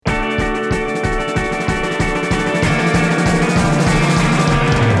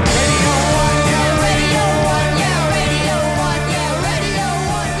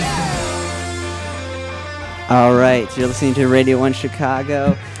right, you're listening to Radio 1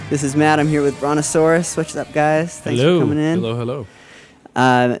 Chicago. This is Matt. I'm here with Brontosaurus. What's up, guys? Thanks for coming in. Hello.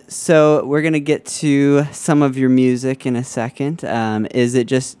 So we're going to get to some of your music in a second. Tell me a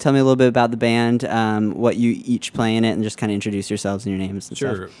little bit about the band, what you each play in it, and just kind of introduce yourselves and your names and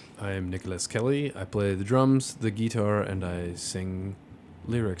stuff. Sure. I am Nicholas Kelly. I play the drums, the guitar, and I sing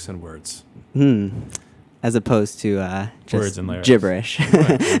lyrics and words. As opposed to just words and lyrics. Gibberish.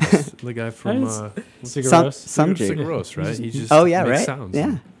 Right, the guy from Sigur Rós, right? He just makes sounds.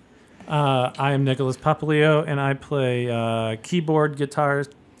 Yeah. I am Nicholas Papaleo, and I play keyboard, guitar,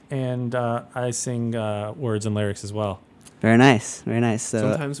 and I sing words and lyrics as well. Very nice. So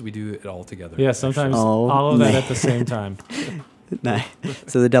sometimes we do it all together. Yeah, sometimes all of that at the same time. Nice.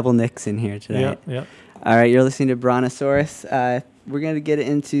 So the double Nicks in here today. Yep. All right, you're listening to Brontosaurus. We're going to get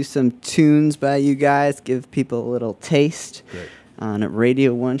into some tunes by you guys, give people a little taste on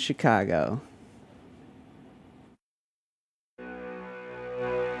Radio 1 Chicago.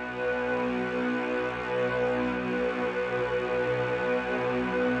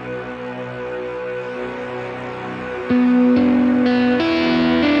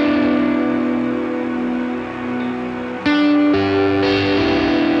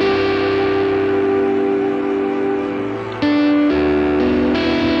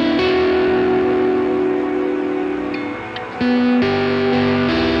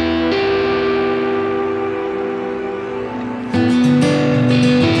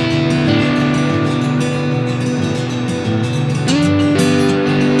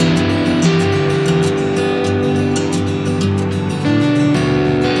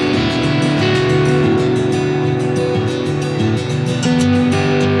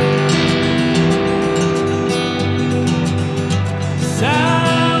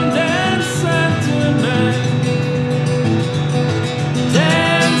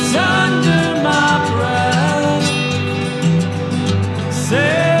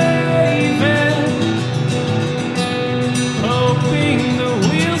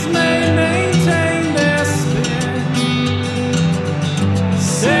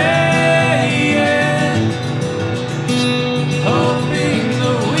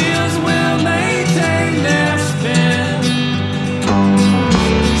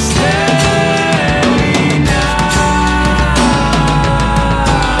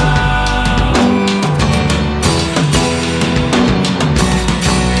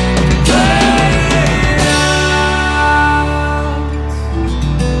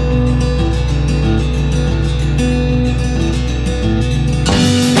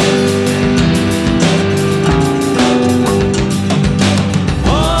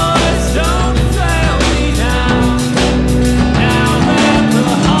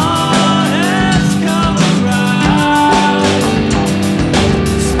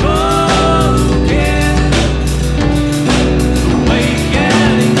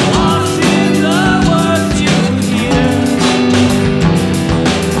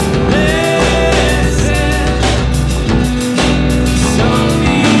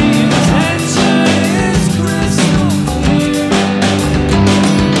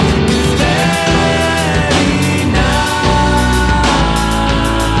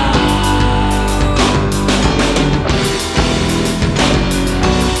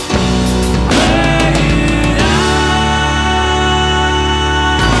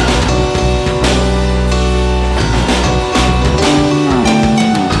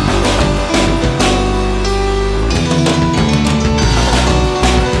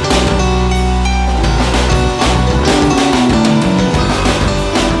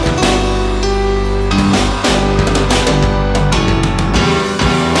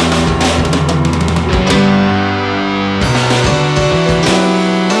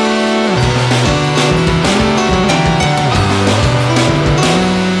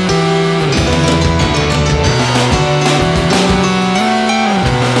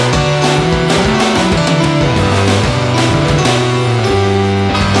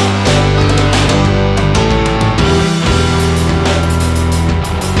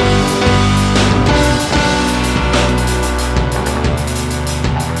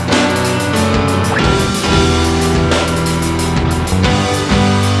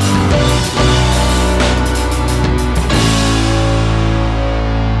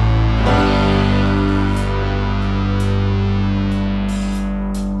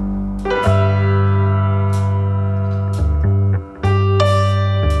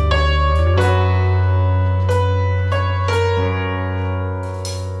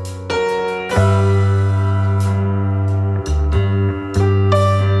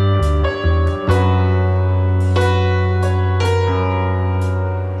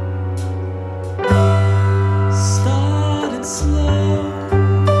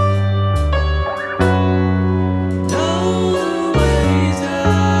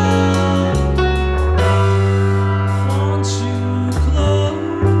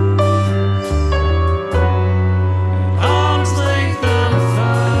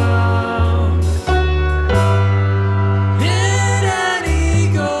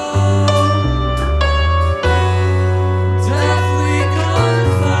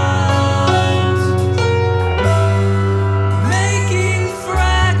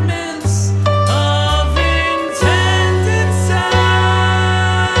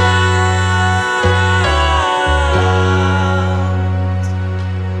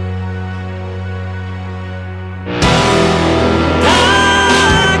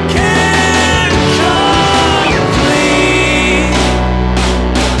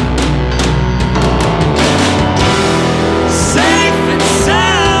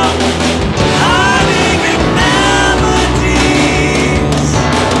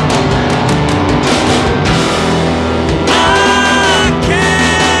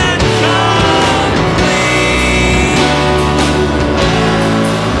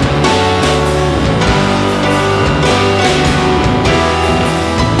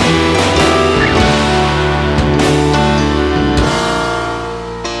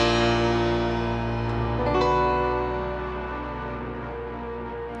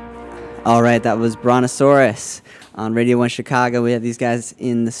 All right, that was Brontosaurus on Radio 1 Chicago. We have these guys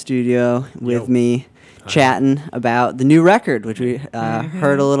in the studio with me chatting about the new record, which we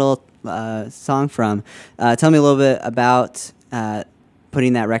heard a little song from. Tell me a little bit about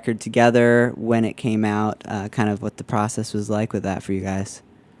putting that record together, when it came out, kind of what the process was like with that for you guys.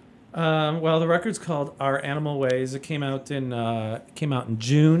 Well, the record's called Our Animal Ways. It came out in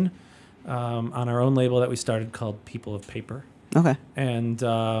June on our own label that we started called People of Paper. Okay. And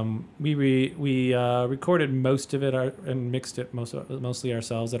we recorded most of it and mixed it mostly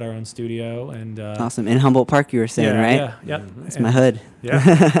ourselves at our own studio. And awesome. In Humboldt Park, you were saying, right? Yeah. That's my hood.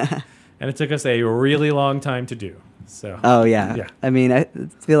 Yeah. And it took us a really long time to do. So. Oh, yeah. I mean, I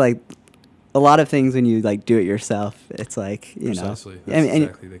feel like a lot of things when you like do it yourself, it's like, you Precisely. know. That's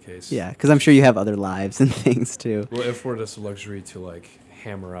exactly the case. Yeah, because I'm sure you have other lives and things too. Well, it afforded us the luxury to like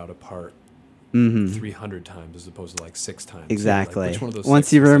hammer out a part 300 times as opposed to like 6 times. Exactly. So, like, which one of those Once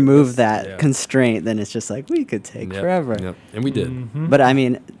 6 you is, like, remove this? that constraint, then it's just like, we could take forever. Yep. And we did. Mm-hmm. But I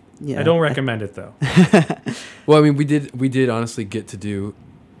mean, you know, I don't recommend it though. Well, I mean, we did honestly get to do.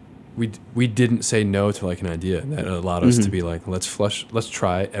 We didn't say no to like an idea that allowed us to be like, let's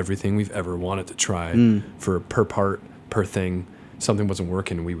try everything we've ever wanted to try for per part, per thing. Something wasn't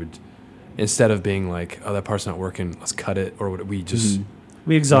working, we would, instead of being like, oh, that part's not working, let's cut it, or would we just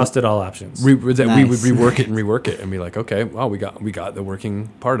We exhausted all options. we would rework it and be like, okay, well, we got the working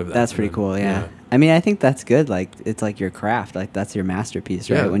part of that. that's pretty cool. Yeah. I mean, I think that's good. Like, it's like your craft. Like, that's your masterpiece,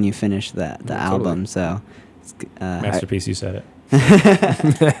 right? Yeah. When you finish the album. So, it's, Masterpiece, you said it.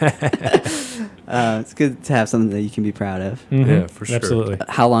 it's good to have something that you can be proud of. Mm-hmm. Yeah, for sure. Absolutely.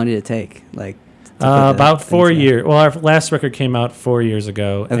 How long did it take? Like, to put about 4 things years. Well, our last record came out 4 years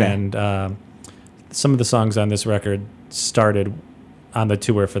ago, Okay. and some of the songs on this record started on the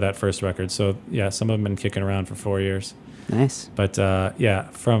tour for that first record. So yeah, some of them been kicking around for 4 years. Nice. But 4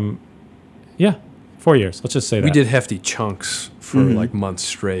 years. Let's just say that We did hefty chunks for like months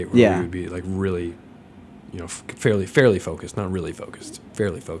straight where we would be like really, you know, fairly focused, not really focused,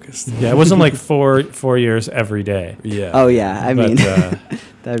 fairly focused. Yeah, it wasn't like 4 years every day. Yeah. Oh yeah, I But, mean,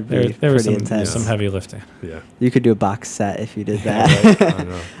 that would be there was pretty intense. some heavy lifting. Yeah. You could do a box set if you did that. Right? I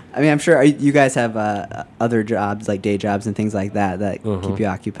know. I mean, I'm sure you guys have other jobs, like day jobs and things like that, that keep you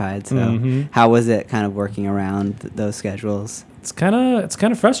occupied. So, how was it kind of working around those schedules? It's kind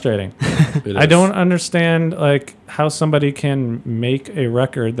of frustrating. It I is. don't understand like how somebody can make a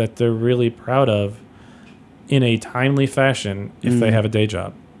record that they're really proud of in a timely fashion if they have a day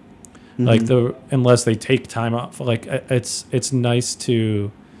job. Like unless they take time off. Like it's nice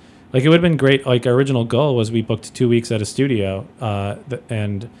to, like, it would have been great. Like, our original goal was we booked 2 weeks at a studio,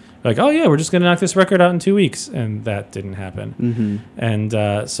 and like, oh yeah, we're just gonna knock this record out in 2 weeks, and that didn't happen. And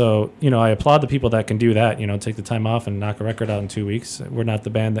so, you know, I applaud the people that can do that. You know, take the time off and knock a record out in 2 weeks. We're not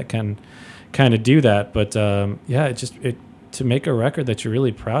the band that can kind of do that, but yeah, it to make a record that you're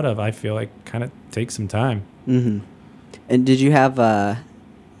really proud of, I feel like kind of takes some time. And did you have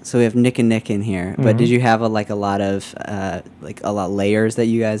so we have Nick and Nick in here, but did you have a lot of layers that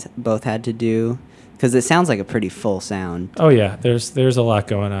you guys both had to do? Because it sounds like a pretty full sound. Oh yeah, there's a lot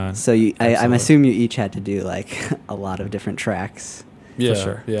going on. So I'm assuming you each had to do like a lot of different tracks. Yeah,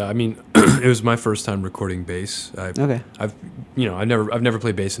 sure. Yeah. I mean, it was my first time recording bass. Okay. I've never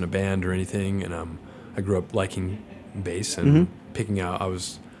played bass in a band or anything, and I grew up liking bass and picking out. I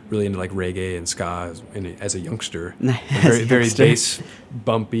was really into like reggae and ska as a youngster. Very bass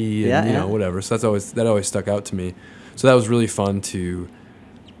bumpy and you know whatever. So that always stuck out to me. So that was really fun to.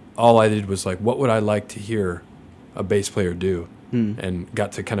 All I did was like, what would I like to hear a bass player do, and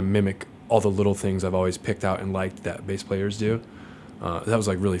got to kind of mimic all the little things I've always picked out and liked that bass players do. That was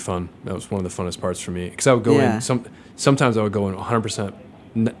like really fun. That was one of the funnest parts for me because I would go in. Sometimes I would go in 100%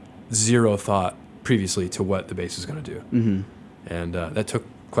 zero thought previously to what the bass is going to do, and that took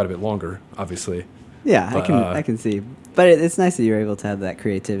quite a bit longer, obviously. Yeah, But, I can see, but it's nice that you're able to have that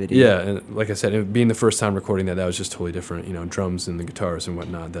creativity. Yeah, and like I said, it being the first time recording that was just totally different. You know, drums and the guitars and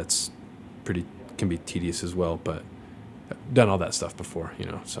whatnot. That's can be tedious as well. But I've done all that stuff before, you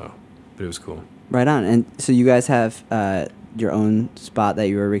know. So, but it was cool. Right on. And so you guys have your own spot that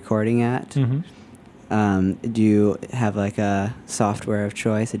you were recording at. Do you have like a software of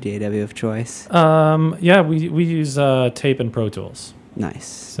choice, a DAW of choice? Yeah, we use Tape and Pro Tools.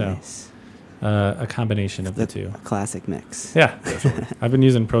 Nice. Nice. A combination of the two. A classic mix. Yeah, I've been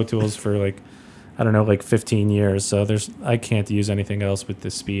using Pro Tools for like 15 years. So I can't use anything else with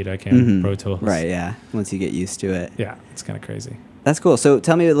the speed I can with Pro Tools. Right. Yeah. Once you get used to it. Yeah, it's kind of crazy. That's cool. So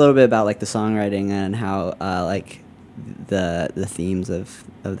tell me a little bit about like the songwriting and how like the themes of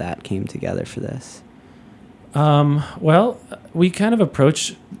that came together for this. Well, we kind of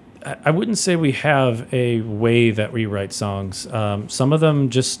approach I wouldn't say we have a way that we write songs. Some of them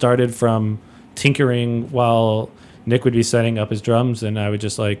just started from tinkering while Nick would be setting up his drums, and I would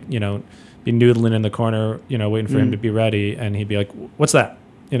just like, be noodling in the corner, waiting for him to be ready, and he'd be like, "What's that?"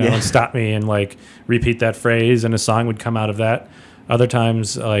 And stop me and like repeat that phrase, and a song would come out of that. Other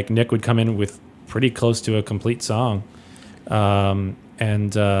times, like Nick would come in with pretty close to a complete song,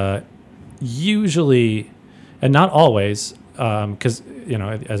 and usually, and not always, because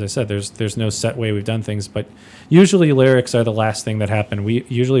as I said, there's no set way we've done things, but usually lyrics are the last thing that happen. We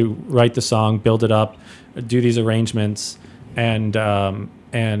usually write the song, build it up, do these arrangements, and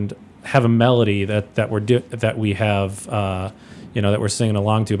have a melody that we have that we're singing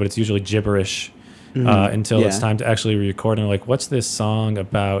along to, but it's usually gibberish until it's time to actually record. And we're like, what's this song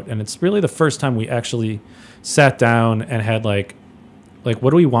about? And it's really the first time we actually sat down and had like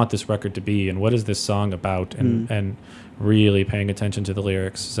what do we want this record to be, and what is this song about, and really paying attention to the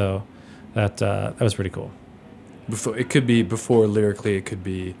lyrics. So that was pretty cool. Before lyrically, it could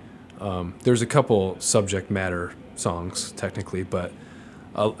be there's a couple subject matter songs technically, but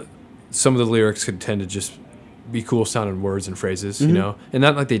some of the lyrics could tend to just be cool sounding words and phrases, and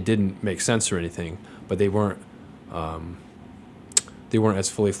not like they didn't make sense or anything, but they weren't as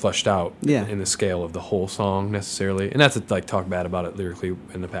fully fleshed out in the scale of the whole song necessarily. And not to like talk bad about it lyrically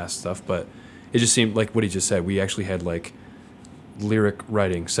in the past stuff, but it just seemed like what he just said. We actually had like lyric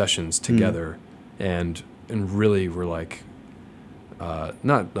writing sessions together, and really were like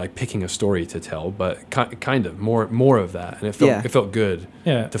not like picking a story to tell, but kind of more of that. And it felt good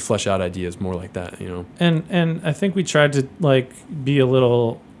to flesh out ideas more like that, And I think we tried to like be a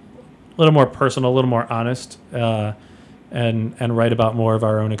little more personal, a little more honest, and write about more of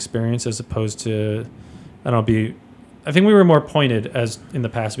our own experience as opposed to, I think we were more pointed, as in the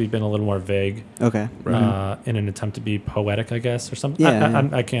past we've been a little more vague. Okay. In an attempt to be poetic, I guess, or something. Yeah.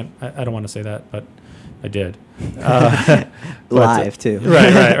 I can't, I don't want to say that, but I did. Live too.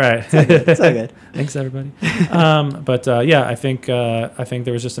 Right. It's all good. Thanks, everybody. I think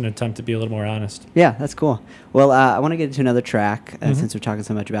there was just an attempt to be a little more honest. Yeah, that's cool. Well, I want to get into another track since we're talking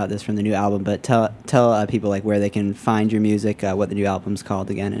so much about this from the new album. But tell people like where they can find your music, what the new album's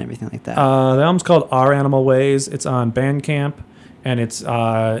called again, and everything like that. The album's called Our Animal Ways. It's on Bandcamp, and it's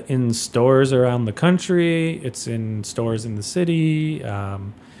in stores around the country. It's in stores in the city.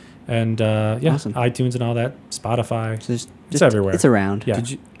 Awesome. iTunes and all that, Spotify. So it's everywhere. It's around. Yeah.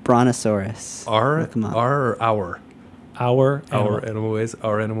 Brontosaurus. Our Animal Ways.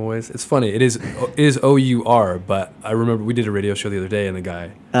 It's funny. It is OUR, but I remember we did a radio show the other day, and the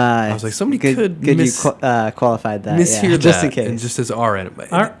guy, I was like, somebody could you qualified that. Mishear that, just in case. and just says Our Animal.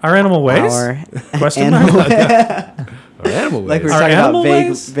 Our Animal Ways? Question mark? Our Animal Ways. Like we're talking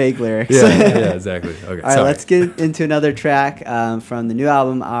about vague lyrics. Yeah, exactly. Okay. All right, let's get into another track from the new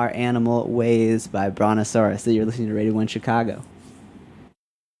album, Our Animal Ways by Brontosaurus, that you're listening to Radio 1 Chicago.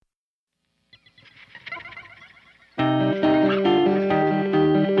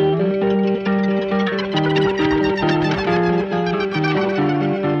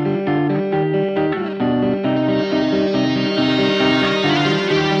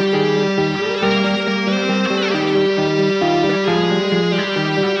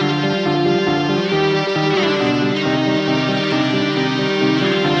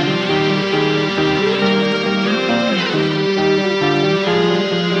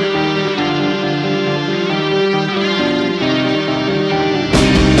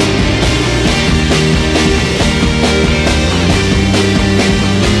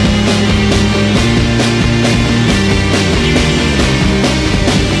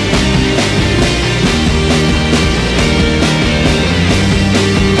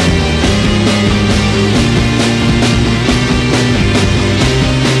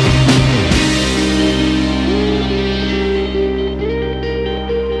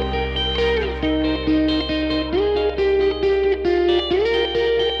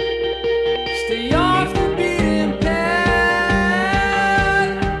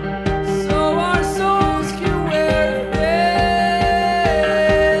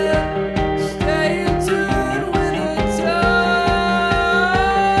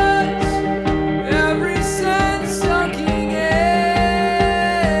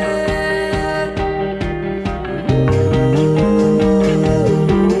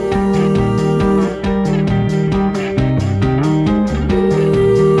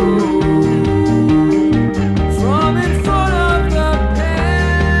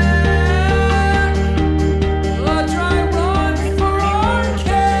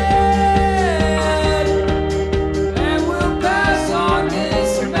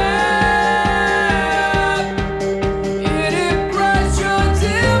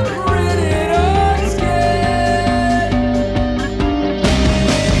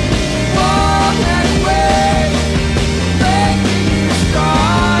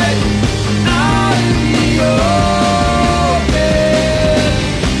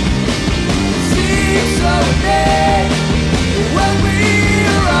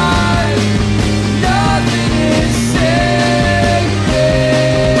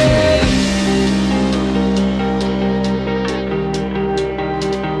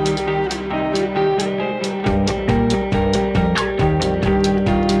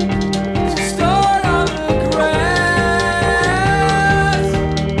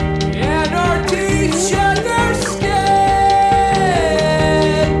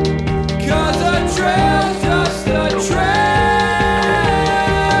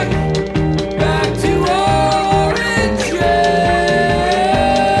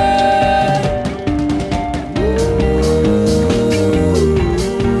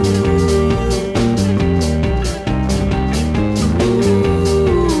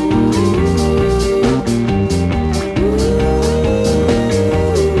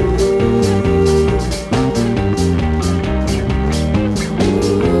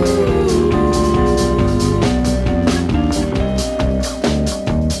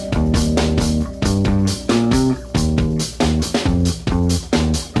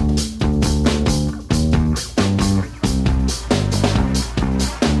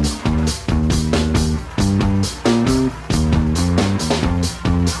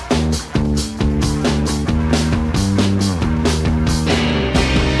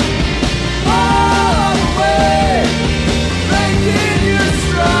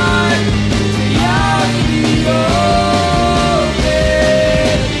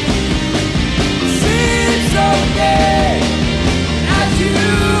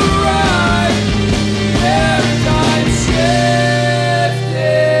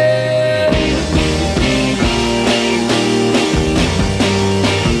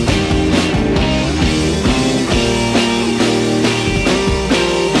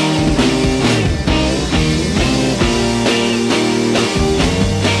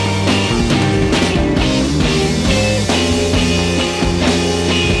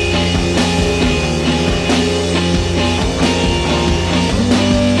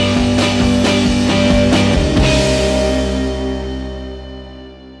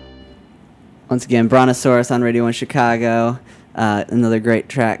 Once again, Brontosaurus on Radio 1 Chicago. Another great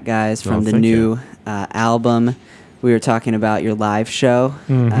track, guys, from the new album. We were talking about your live show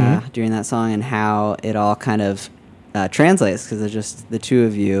during that song and how it all kind of translates because it's just the two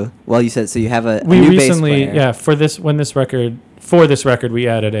of you. Well, you said so you have a new bass player. For this record, we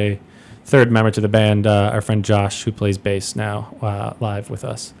added a third member to the band, our friend Josh, who plays bass now live with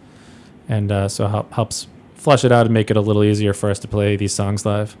us, and so helps flesh it out and make it a little easier for us to play these songs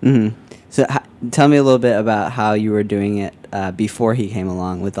live. Mm-hmm. So tell me a little bit about how you were doing it before he came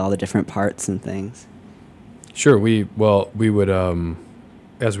along with all the different parts and things. Sure. We would,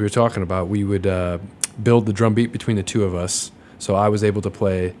 as we were talking about, we would build the drum beat between the two of us. So I was able to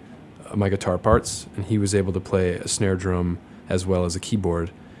play my guitar parts, and he was able to play a snare drum as well as a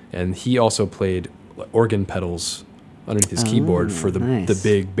keyboard. And he also played organ pedals underneath his keyboard for the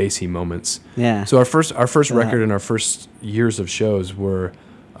big bassy moments. Yeah. So our first record and our first years of shows were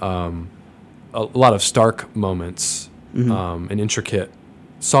a lot of stark moments and intricate,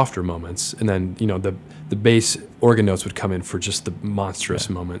 softer moments, and then the bass organ notes would come in for just the monstrous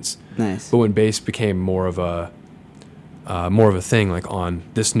moments. Nice. But when bass became more of a thing, like on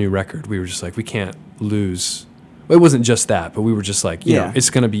this new record, we were just like, we can't lose. Well, it wasn't just that, but we were just like, you know, it's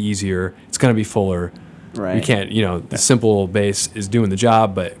going to be easier, it's going to be fuller. Right. We can't, the simple bass is doing the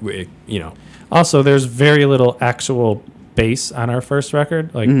job, but Also, there's very little actual bass on our first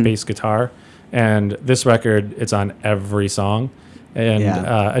record, like bass guitar, and this record, it's on every song. And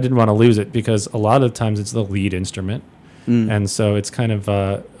I didn't want to lose it because a lot of times it's the lead instrument, and so it's kind of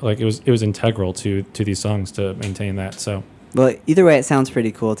like it was integral to these songs to maintain that. So, well, either way, it sounds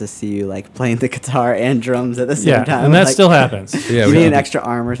pretty cool to see you like playing the guitar and drums at the same time. And that still happens. Yeah, you need an extra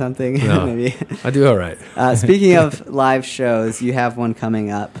arm or something. No, maybe I do all right. Speaking of live shows, you have one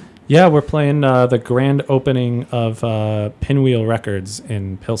coming up. Yeah, we're playing the grand opening of Pinwheel Records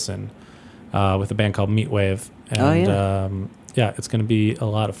in Pilsen with a band called Meatwave. And, it's going to be a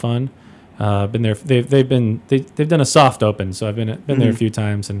lot of fun. Been there. They've done a soft open, so I've been there a few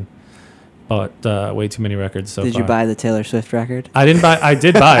times and bought way too many records so far. Did you buy the Taylor Swift record? I didn't buy. I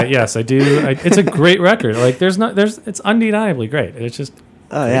did buy it. Yes, I do. It's a great record. Like it's undeniably great. It's just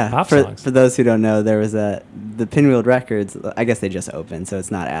pop songs. For those who don't know, there was the Pinwheel Records. I guess they just opened, so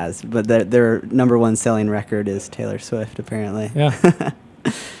it's not but their number one selling record is Taylor Swift, apparently. Yeah.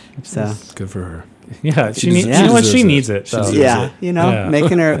 So good for her. Yeah, she needs it. So.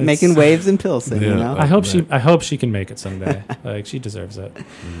 Making waves in Pilsen. Yeah. I hope she can make it someday. Like she deserves it.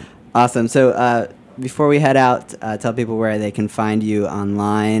 Awesome. So before we head out, tell people where they can find you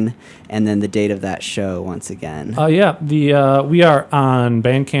online, and then the date of that show once again. We are on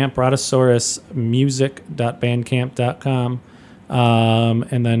Bandcamp, brontosaurusmusic.bandcamp.com.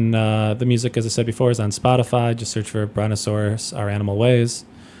 And then the music, as I said before, is on Spotify. Just search for Brontosaurus, Our Animal Ways.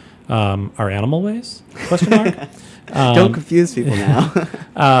 Our Animal Ways? Question mark? Don't confuse people now.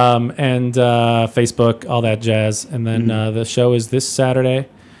 And Facebook, all that jazz. And then the show is this Saturday.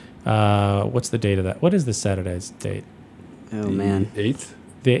 What's the date of that? What is this Saturday's date? Oh, man. 8th?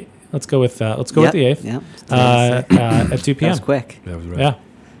 Let's go with the 8th. Yep. At 2 p.m. That was quick. That was right. Yeah.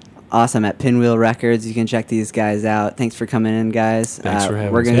 Awesome. At Pinwheel Records, you can check these guys out. Thanks for coming in, guys. Thanks for having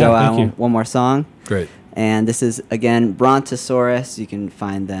us. We're going to go out one more song. Great. And this is, again, Brontosaurus. You can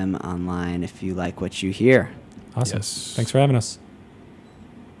find them online if you like what you hear. Awesome. Yes. Thanks for having us.